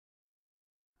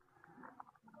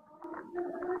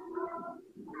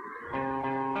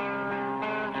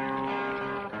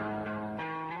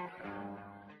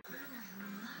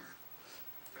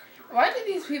Why do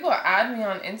these people add me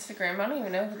on Instagram? I don't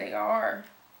even know who they are.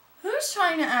 Who's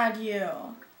trying to add you?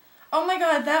 Oh my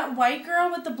god, that white girl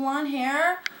with the blonde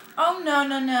hair? Oh no,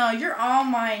 no, no. You're all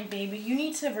mine, baby. You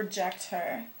need to reject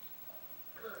her.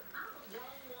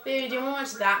 Baby, do you want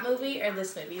to watch that movie or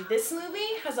this movie? This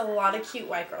movie has a lot of cute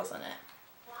white girls in it.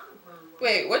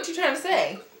 Wait, what you trying to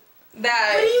say?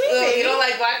 That what do you mean, baby? You don't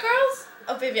like black girls?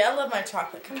 Oh, baby, I love my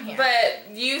chocolate. Come here. But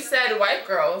you said white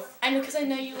girls. I know, because I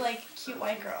know you like cute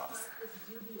white girls.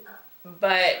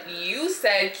 But you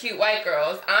said cute white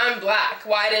girls. I'm black.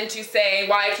 Why didn't you say,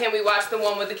 why can't we watch the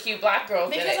one with the cute black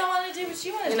girls because in it? I want to do what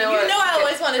you want to do. You know I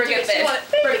always want to do what you want to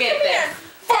do. Forget this.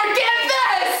 Forget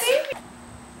this!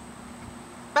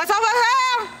 That's over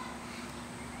here!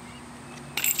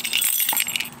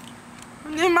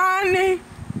 Need money.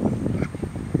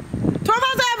 12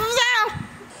 for sale.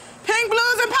 Pink,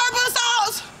 blues, and purple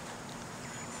sauce.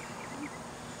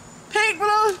 Pink,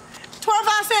 blues, 12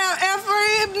 cents, and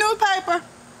free newspaper.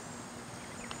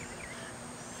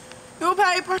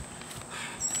 Newspaper.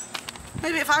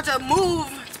 Maybe if I just move,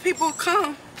 people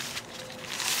come.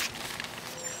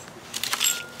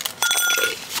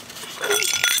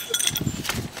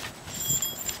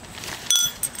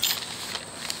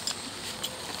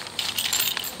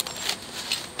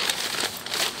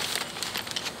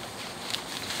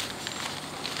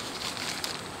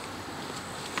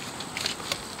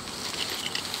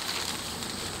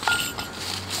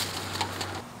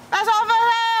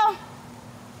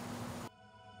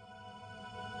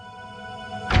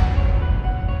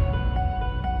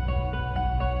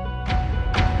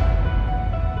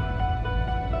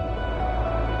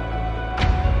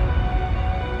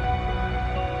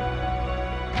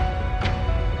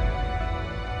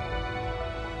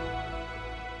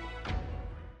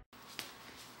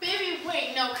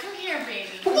 No, come here, baby.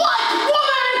 What,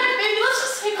 woman? Baby, let's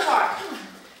just take a walk. Come on.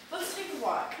 Let's take a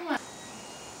walk. Come on.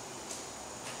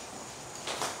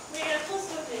 Wait, let's go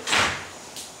take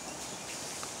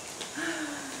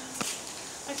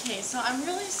Okay, so I'm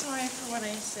really sorry for what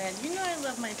I said. You know I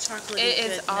love my chocolate. It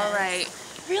is alright.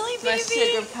 Really, baby? My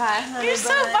sugar pie, honey. You're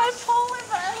so bipolar,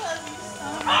 but I love you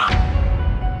so much.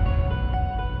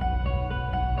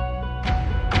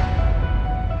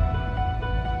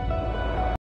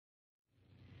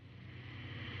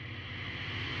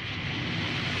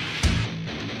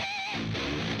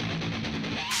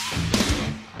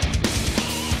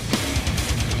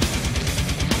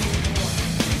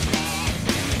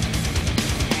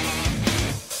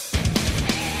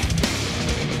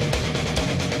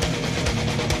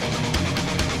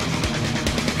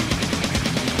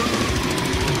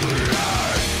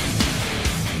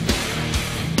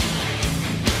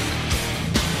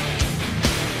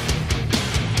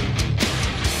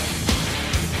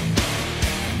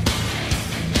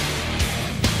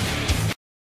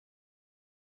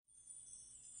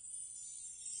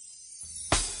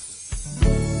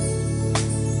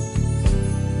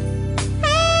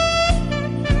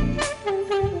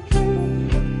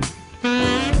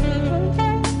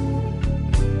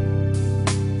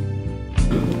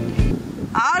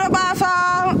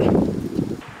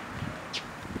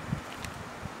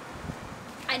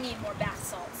 I need more bath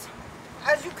salts.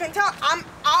 As you can tell, I'm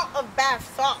out of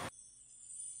bath salt.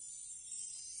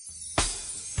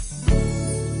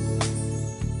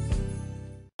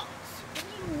 What do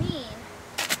you mean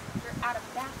you're out of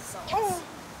bath salts? Oh,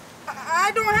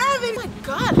 I don't have any. Oh my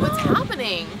god, what's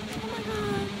happening?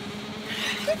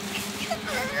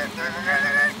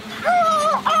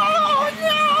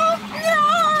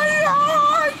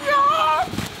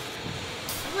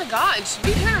 Oh my god, should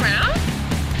we turn around?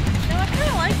 No, I kind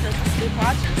of like this. Let's keep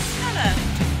watching. It's kind of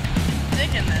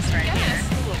digging this right here. Yes,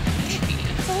 a little creepy.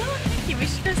 It's a little kinky. We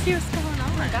should go see what's going on.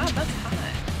 Oh my god, that's hot.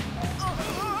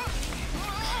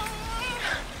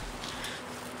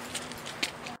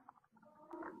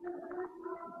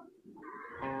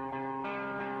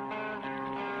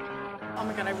 Oh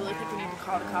my god, I really think we need to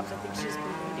call the cops. I think she's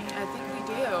bleeding. I think we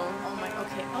do. Oh my,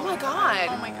 okay. Oh my god.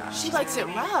 Oh my god. She likes it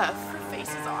rough. Her face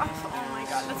is off. Oh my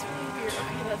god, that's really weird.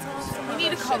 Okay, that's all. We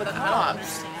need to call the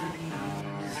cops.